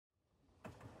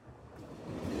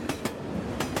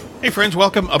Hey friends,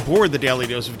 welcome aboard the Daily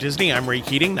Dose of Disney. I'm Ray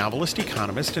Keating, novelist,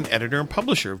 economist, and editor and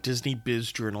publisher of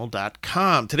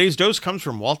DisneyBizJournal.com. Today's dose comes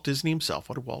from Walt Disney himself.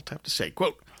 What did Walt have to say?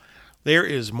 Quote, "There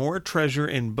is more treasure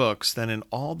in books than in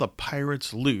all the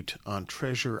pirates' loot on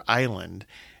Treasure Island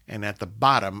and at the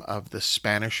bottom of the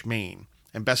Spanish Main.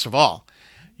 And best of all,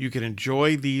 you can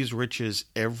enjoy these riches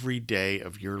every day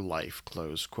of your life."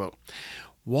 Close quote.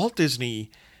 Walt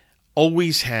Disney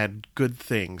always had good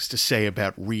things to say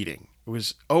about reading. It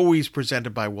was always presented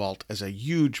by Walt as a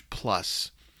huge plus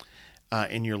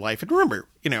in your life. And remember,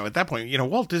 at that point,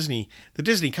 Walt Disney, the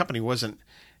Disney company wasn't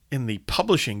in the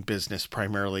publishing business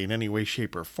primarily in any way,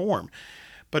 shape, or form.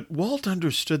 But Walt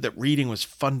understood that reading was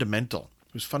fundamental.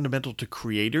 It was fundamental to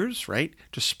creators, right?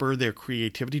 To spur their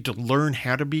creativity, to learn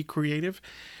how to be creative.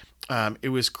 It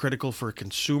was critical for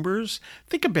consumers.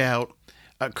 Think about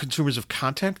consumers of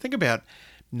content. Think about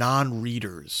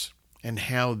non-readers and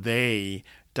how they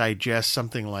digest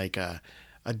something like a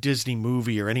Disney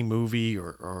movie or any movie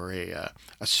or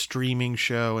a streaming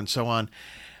show and so on,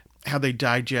 how they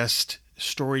digest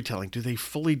storytelling. Do they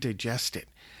fully digest it?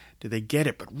 Do they get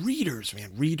it? But readers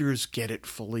get it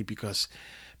fully because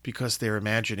their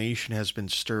imagination has been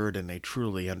stirred and they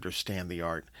truly understand the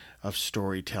art of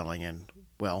storytelling. And,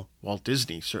 well, Walt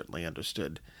Disney certainly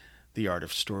understood the art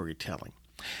of storytelling.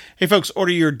 Hey, folks,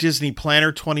 order your Disney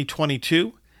Planner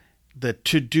 2022. The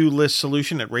to-do list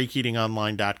solution at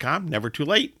raykeatingonline.com. Never too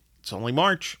late. It's only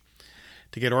March.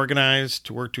 To get organized,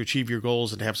 to work to achieve your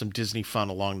goals, and to have some Disney fun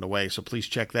along the way. So please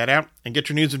check that out and get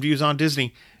your news and views on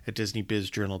Disney at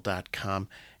DisneyBizJournal.com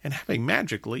and have a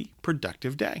magically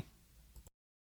productive day.